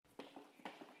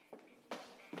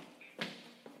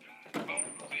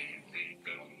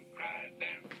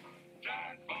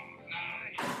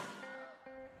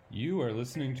You are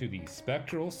listening to the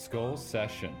Spectral Skull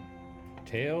Session.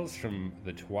 Tales from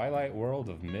the twilight world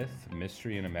of myth,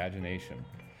 mystery, and imagination.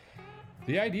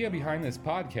 The idea behind this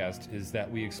podcast is that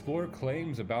we explore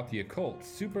claims about the occult,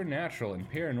 supernatural, and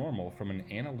paranormal from an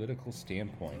analytical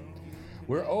standpoint.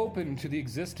 We're open to the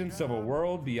existence of a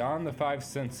world beyond the five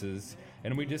senses,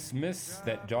 and we dismiss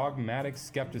that dogmatic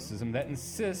skepticism that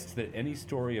insists that any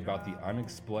story about the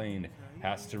unexplained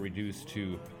has to reduce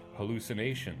to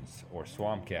hallucinations or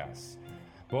swamp gas.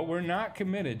 But we're not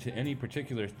committed to any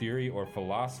particular theory or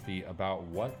philosophy about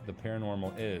what the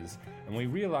paranormal is, and we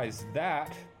realize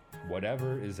that,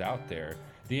 whatever is out there,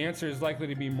 the answer is likely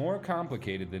to be more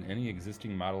complicated than any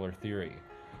existing model or theory.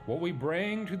 What we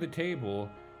bring to the table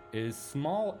is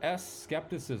small s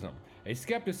skepticism, a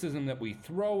skepticism that we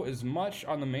throw as much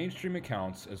on the mainstream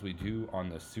accounts as we do on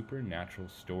the supernatural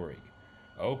story.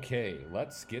 Okay,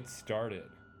 let's get started.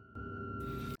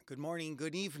 Good morning,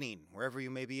 good evening, wherever you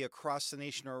may be across the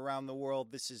nation or around the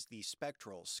world. This is the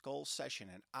Spectral Skull Session,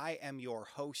 and I am your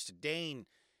host, Dane.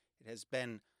 It has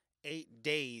been 8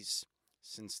 days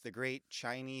since the great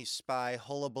Chinese spy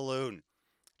hullaballoon.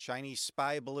 Chinese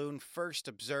spy balloon first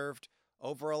observed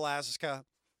over Alaska,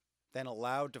 then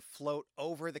allowed to float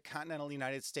over the continental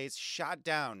United States, shot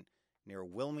down near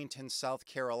Wilmington, South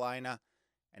Carolina,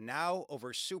 and now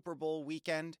over Super Bowl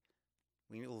weekend,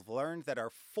 we've learned that our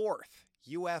fourth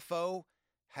UFO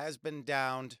has been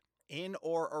downed in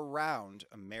or around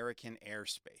American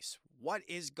airspace. What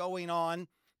is going on?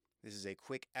 This is a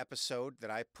quick episode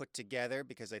that I put together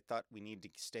because I thought we need to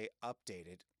stay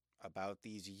updated about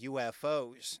these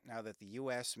UFOs now that the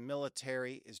U.S.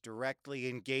 military is directly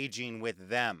engaging with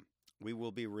them. We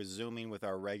will be resuming with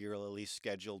our regularly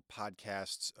scheduled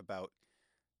podcasts about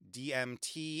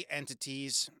DMT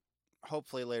entities,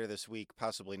 hopefully later this week,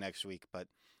 possibly next week. But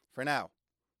for now,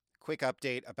 quick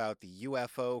update about the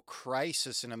UFO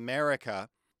crisis in America.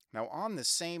 Now, on the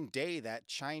same day that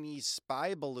Chinese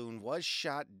spy balloon was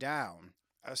shot down,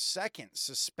 a second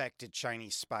suspected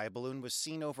Chinese spy balloon was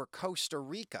seen over Costa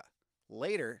Rica.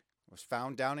 Later, was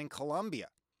found down in Colombia.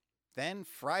 Then,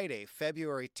 Friday,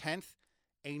 February 10th,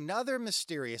 another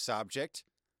mysterious object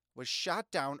was shot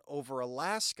down over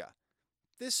Alaska.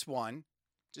 This one,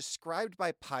 described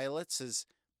by pilots as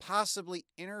possibly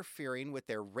interfering with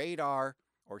their radar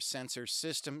or sensor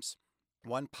systems.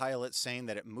 One pilot saying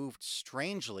that it moved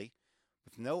strangely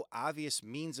with no obvious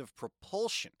means of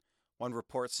propulsion. One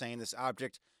report saying this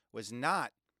object was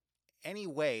not any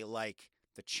way like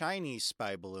the Chinese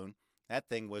spy balloon. That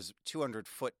thing was 200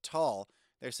 foot tall.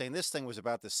 They're saying this thing was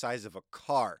about the size of a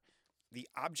car. The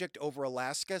object over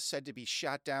Alaska said to be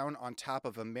shot down on top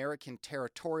of American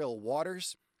territorial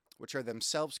waters, which are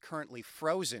themselves currently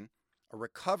frozen. A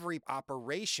recovery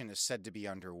operation is said to be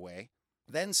underway.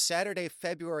 Then Saturday,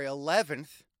 February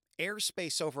 11th,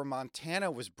 airspace over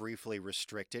Montana was briefly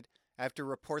restricted after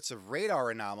reports of radar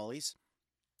anomalies.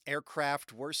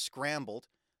 Aircraft were scrambled,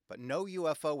 but no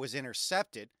UFO was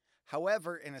intercepted.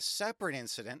 However, in a separate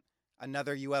incident,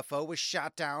 another UFO was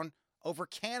shot down over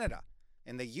Canada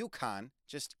in the Yukon,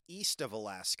 just east of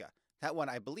Alaska. That one,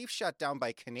 I believe, shot down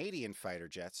by Canadian fighter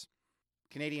jets.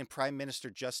 Canadian Prime Minister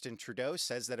Justin Trudeau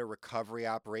says that a recovery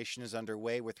operation is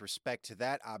underway with respect to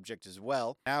that object as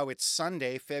well. Now it's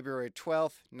Sunday, February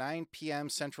 12th, 9 p.m.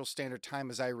 Central Standard Time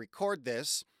as I record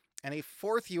this, and a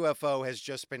fourth UFO has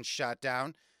just been shot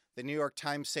down. The New York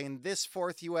Times saying this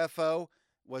fourth UFO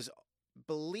is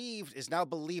now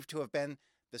believed to have been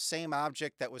the same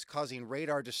object that was causing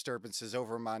radar disturbances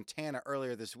over Montana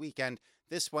earlier this weekend.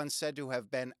 This one said to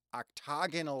have been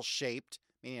octagonal shaped,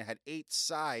 meaning it had 8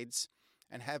 sides,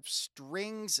 and have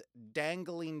strings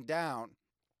dangling down.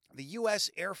 The U.S.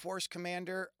 Air Force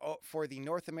commander for the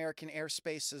North American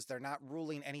airspace says they're not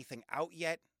ruling anything out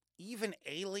yet, even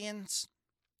aliens.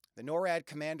 The NORAD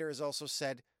commander has also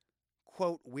said,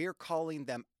 quote, "We're calling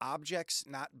them objects,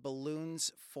 not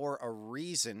balloons, for a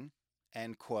reason,"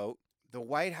 end quote. The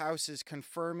White House is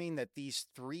confirming that these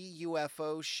 3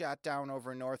 UFOs shot down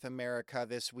over North America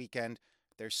this weekend,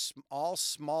 they're all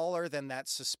smaller than that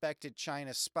suspected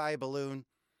China spy balloon,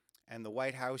 and the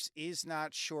White House is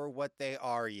not sure what they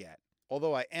are yet.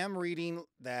 Although I am reading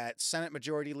that Senate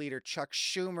Majority Leader Chuck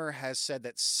Schumer has said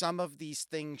that some of these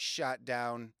things shot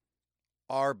down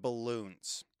are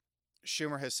balloons.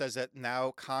 Schumer has said that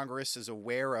now Congress is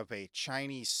aware of a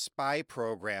Chinese spy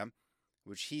program,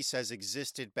 which he says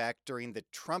existed back during the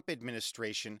Trump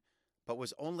administration, but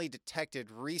was only detected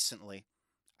recently.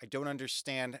 I don't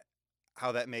understand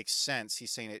how that makes sense.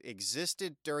 He's saying it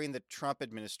existed during the Trump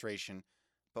administration,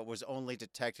 but was only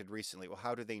detected recently. Well,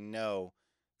 how do they know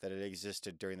that it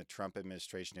existed during the Trump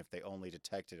administration if they only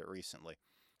detected it recently?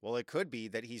 Well, it could be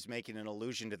that he's making an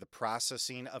allusion to the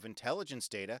processing of intelligence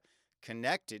data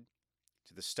connected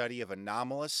to the study of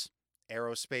anomalous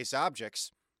aerospace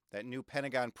objects. That new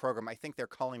Pentagon program, I think they're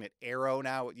calling it AARO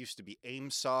now. It used to be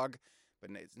AIMSOG, but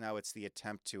now it's the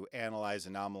attempt to analyze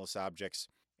anomalous objects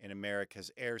in America's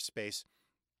airspace.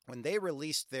 When they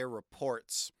released their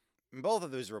reports, in both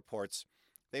of those reports,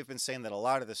 they've been saying that a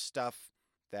lot of the stuff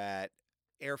that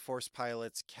Air Force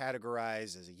pilots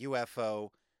categorize as a UFO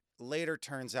later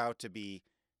turns out to be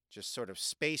just sort of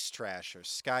space trash or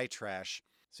sky trash,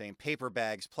 saying paper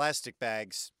bags, plastic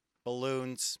bags,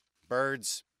 balloons,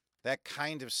 birds, that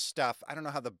kind of stuff. I don't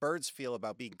know how the birds feel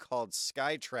about being called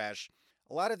sky trash.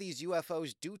 A lot of these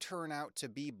UFOs do turn out to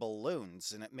be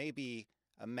balloons, and it may be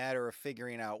a matter of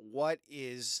figuring out what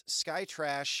is sky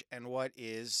trash and what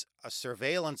is a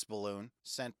surveillance balloon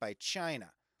sent by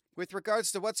China. With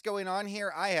regards to what's going on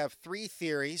here, I have 3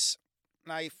 theories.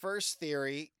 My first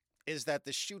theory is that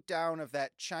the shoot down of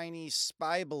that Chinese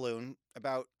spy balloon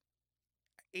about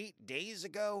 8 days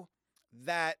ago,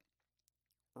 that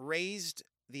raised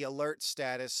the alert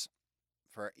status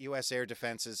for U.S. air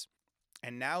defenses,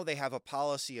 and now they have a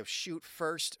policy of shoot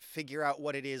first, figure out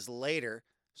what it is later,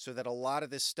 so that a lot of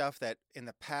this stuff that in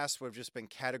the past would have just been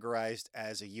categorized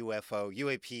as a UFO,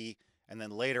 UAP, and then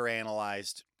later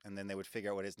analyzed, and then they would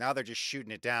figure out what it is. Now they're just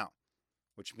shooting it down,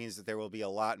 which means that there will be a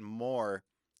lot more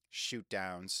shoot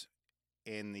downs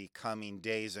in the coming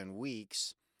days and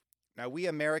weeks. Now, we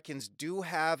Americans do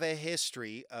have a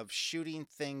history of shooting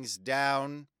things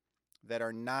down that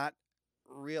are not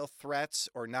real threats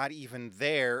or not even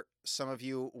there. Some of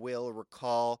you will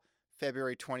recall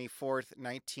February 24th,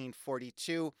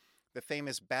 1942, the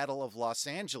famous Battle of Los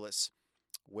Angeles,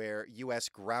 where U.S.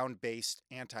 ground-based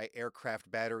anti-aircraft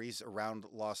batteries around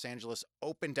Los Angeles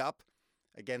opened up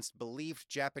against believed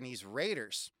Japanese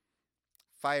raiders,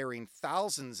 firing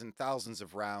thousands and thousands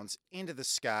of rounds into the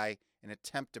sky in an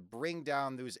attempt to bring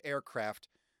down those aircraft.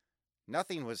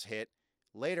 Nothing was hit.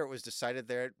 Later, it was decided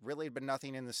there had really been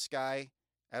nothing in the sky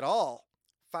at all.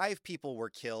 5 people were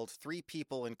killed, 3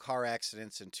 people in car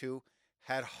accidents, and 2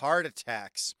 had heart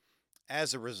attacks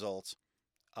as a result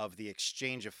of the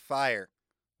exchange of fire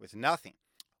with nothing.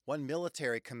 One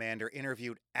military commander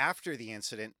interviewed after the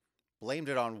incident blamed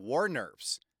it on war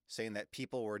nerves, saying that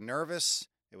people were nervous.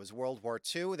 It was World War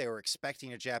II. They were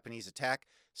expecting a Japanese attack.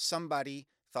 Somebody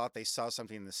thought they saw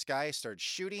something in the sky, started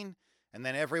shooting, and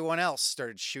then everyone else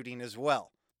started shooting as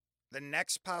well. The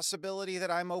next possibility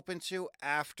that I'm open to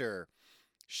after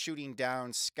shooting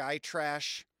down sky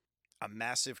trash, a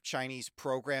massive Chinese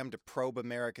program to probe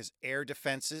America's air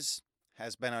defenses,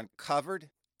 has been uncovered.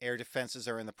 Air defenses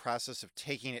are in the process of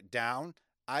taking it down.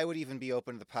 I would even be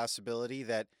open to the possibility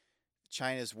that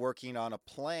China is working on a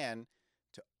plan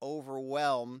to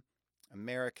overwhelm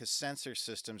America's sensor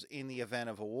systems in the event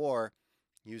of a war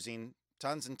using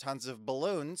tons and tons of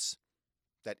balloons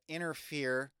that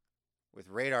interfere with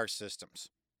radar systems.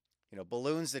 You know,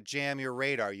 balloons that jam your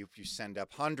radar. You send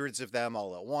up hundreds of them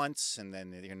all at once, and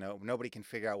then, nobody can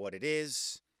figure out what it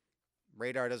is.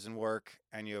 Radar doesn't work,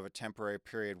 and you have a temporary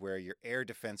period where your air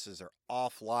defenses are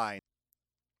offline.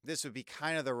 This would be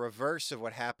kind of the reverse of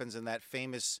what happens in that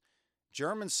famous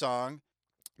German song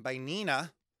by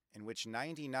Nina, in which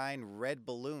 99 red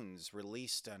balloons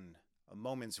released on a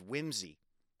moment's whimsy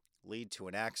lead to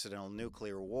an accidental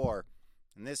nuclear war.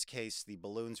 In this case, the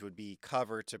balloons would be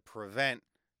cover to prevent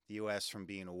the U.S. from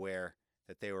being aware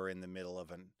that they were in the middle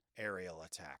of an aerial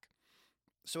attack.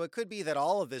 So it could be that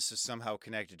all of this is somehow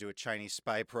connected to a Chinese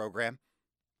spy program.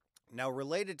 Now,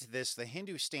 related to this, the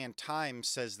Hindustan Times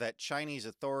says that Chinese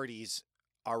authorities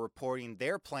are reporting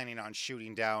they're planning on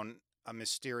shooting down a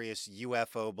mysterious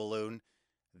UFO balloon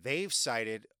they've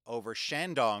sighted over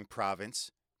Shandong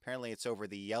province. Apparently it's over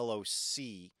the Yellow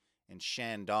Sea in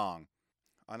Shandong.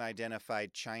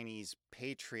 Unidentified Chinese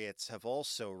patriots have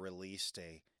also released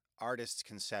a artist's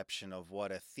conception of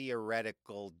what a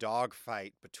theoretical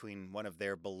dogfight between one of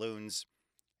their balloons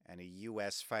and a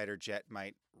U.S. fighter jet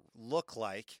might look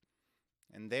like.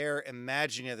 And they're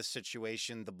imagining the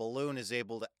situation. The balloon is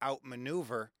able to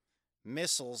outmaneuver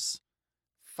missiles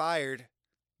fired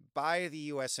by the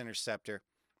U.S. interceptor,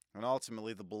 and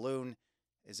ultimately the balloon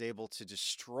is able to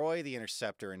destroy the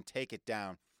interceptor and take it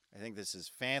down. I think this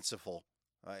is fanciful,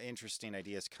 interesting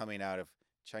ideas coming out of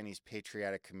Chinese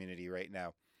patriotic community right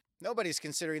now. Nobody's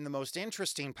considering the most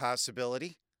interesting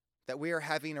possibility that we are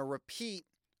having a repeat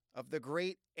of the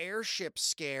great airship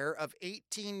scare of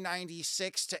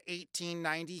 1896 to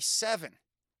 1897.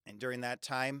 And during that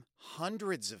time,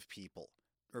 hundreds of people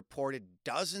reported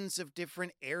dozens of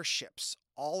different airships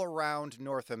all around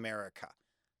North America.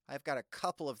 I've got a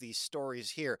couple of these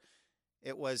stories here.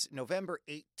 It was November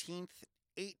 18th,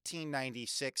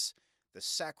 1896. The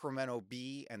Sacramento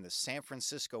Bee and the San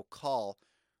Francisco Call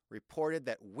reported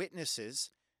that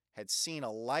witnesses had seen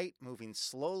a light moving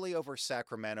slowly over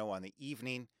Sacramento on the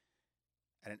evening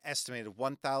at an estimated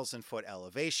 1,000-foot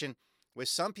elevation, with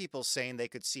some people saying they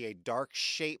could see a dark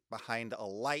shape behind a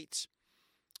light.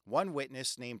 One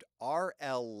witness named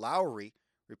R.L. Lowry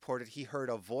reported he heard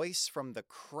a voice from the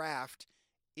craft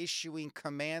issuing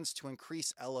commands to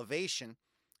increase elevation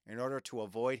in order to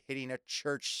avoid hitting a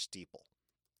church steeple.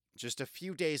 Just a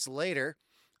few days later,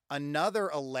 another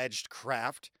alleged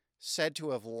craft said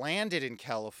to have landed in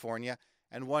California,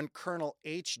 and one Colonel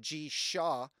H.G.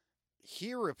 Shaw,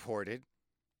 he reported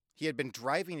he had been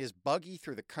driving his buggy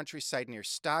through the countryside near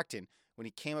Stockton when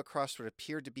he came across what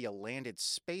appeared to be a landed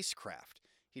spacecraft.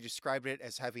 He described it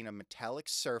as having a metallic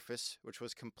surface which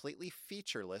was completely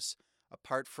featureless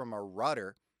apart from a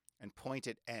rudder and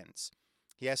pointed ends.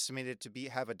 He estimated it to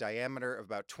have a diameter of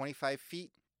about 25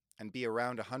 feet and be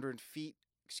around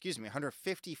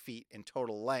 150 feet in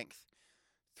total length.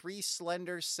 3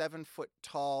 slender, 7-foot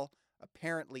tall,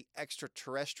 apparently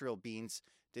extraterrestrial beings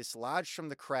dislodged from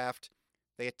the craft.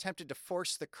 They attempted to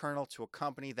force the colonel to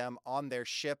accompany them on their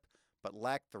ship, but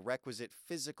lacked the requisite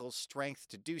physical strength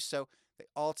to do so. They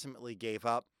ultimately gave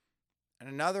up. In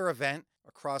another event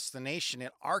across the nation in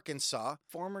Arkansas,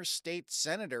 former state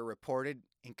senator reported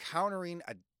encountering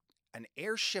an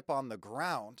airship on the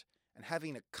ground and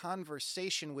having a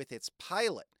conversation with its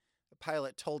pilot. The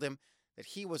pilot told him that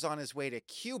he was on his way to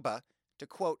Cuba to,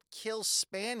 quote, kill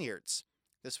Spaniards.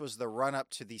 This was the run-up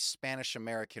to the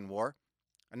Spanish-American War.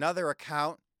 Another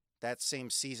account that same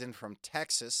season from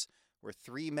Texas, where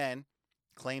 3 men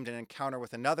claimed an encounter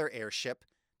with another airship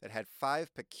that had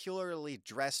 5 peculiarly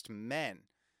dressed men.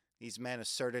 These men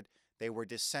asserted they were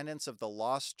descendants of the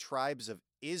lost tribes of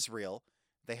Israel.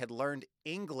 They had learned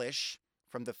English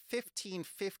from the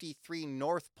 1553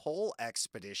 North Pole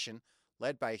expedition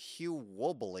led by Hugh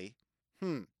Wobbly.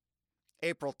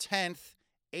 April 10th,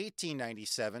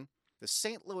 1897, the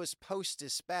St. Louis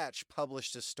Post-Dispatch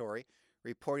published a story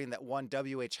reporting that one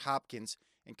W.H. Hopkins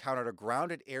encountered a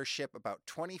grounded airship about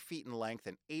 20 feet in length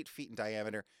and 8 feet in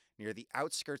diameter near the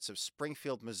outskirts of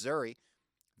Springfield, Missouri.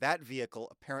 That vehicle,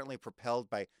 apparently propelled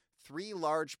by 3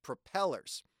 large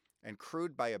propellers and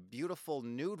crewed by a beautiful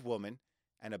nude woman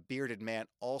and a bearded man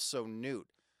also nude.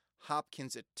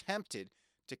 Hopkins attempted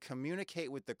to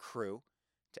communicate with the crew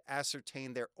to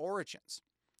ascertain their origins.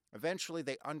 Eventually,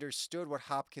 they understood what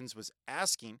Hopkins was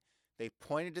asking. They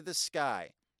pointed to the sky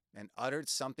and uttered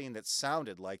something that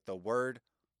sounded like the word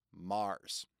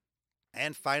Mars.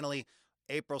 And finally,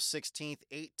 April 16th,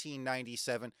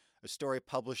 1897, a story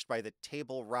published by the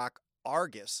Table Rock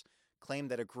Argus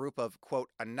claimed that a group of, quote,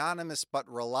 anonymous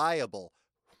but reliable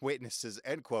witnesses,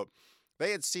 end quote,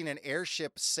 they had seen an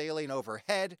airship sailing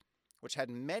overhead, which had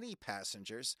many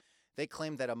passengers. They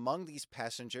claimed that among these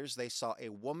passengers, they saw a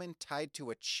woman tied to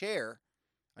a chair,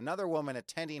 another woman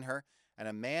attending her, and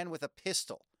a man with a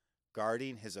pistol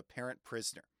guarding his apparent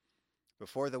prisoner.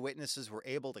 Before the witnesses were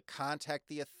able to contact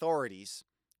the authorities,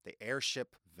 the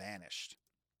airship vanished.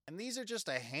 And these are just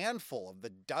a handful of the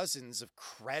dozens of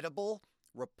credible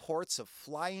reports of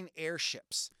flying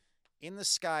airships in the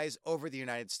skies over the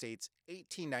United States,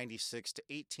 1896 to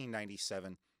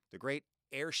 1897, the great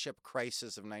airship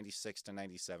crisis of 96 to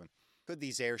 97. Could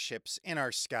these airships in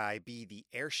our sky be the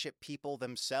airship people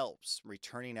themselves,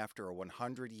 returning after a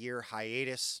 100-year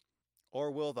hiatus? Or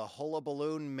will the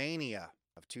hullaballoon mania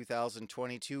of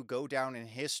 2022 go down in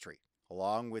history,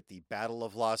 along with the Battle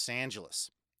of Los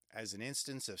Angeles, as an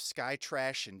instance of sky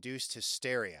trash-induced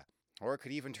hysteria? Or it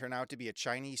could even turn out to be a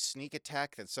Chinese sneak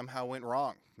attack that somehow went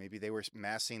wrong. Maybe they were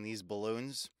massing these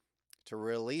balloons to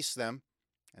release them,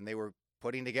 and they were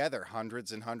putting together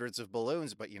hundreds and hundreds of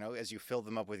balloons. But, as you fill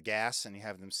them up with gas and you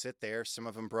have them sit there, some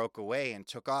of them broke away and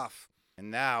took off. And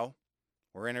now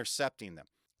we're intercepting them.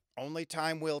 Only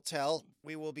time will tell.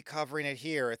 We will be covering it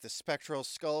here at the Spectral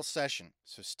Skull Session.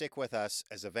 So stick with us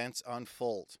as events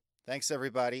unfold. Thanks,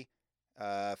 everybody.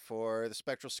 For the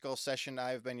Spectral Skull Session,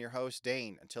 I've been your host,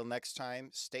 Dane. Until next time,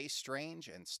 stay strange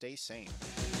and stay sane.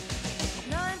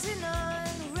 99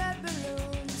 red balloons.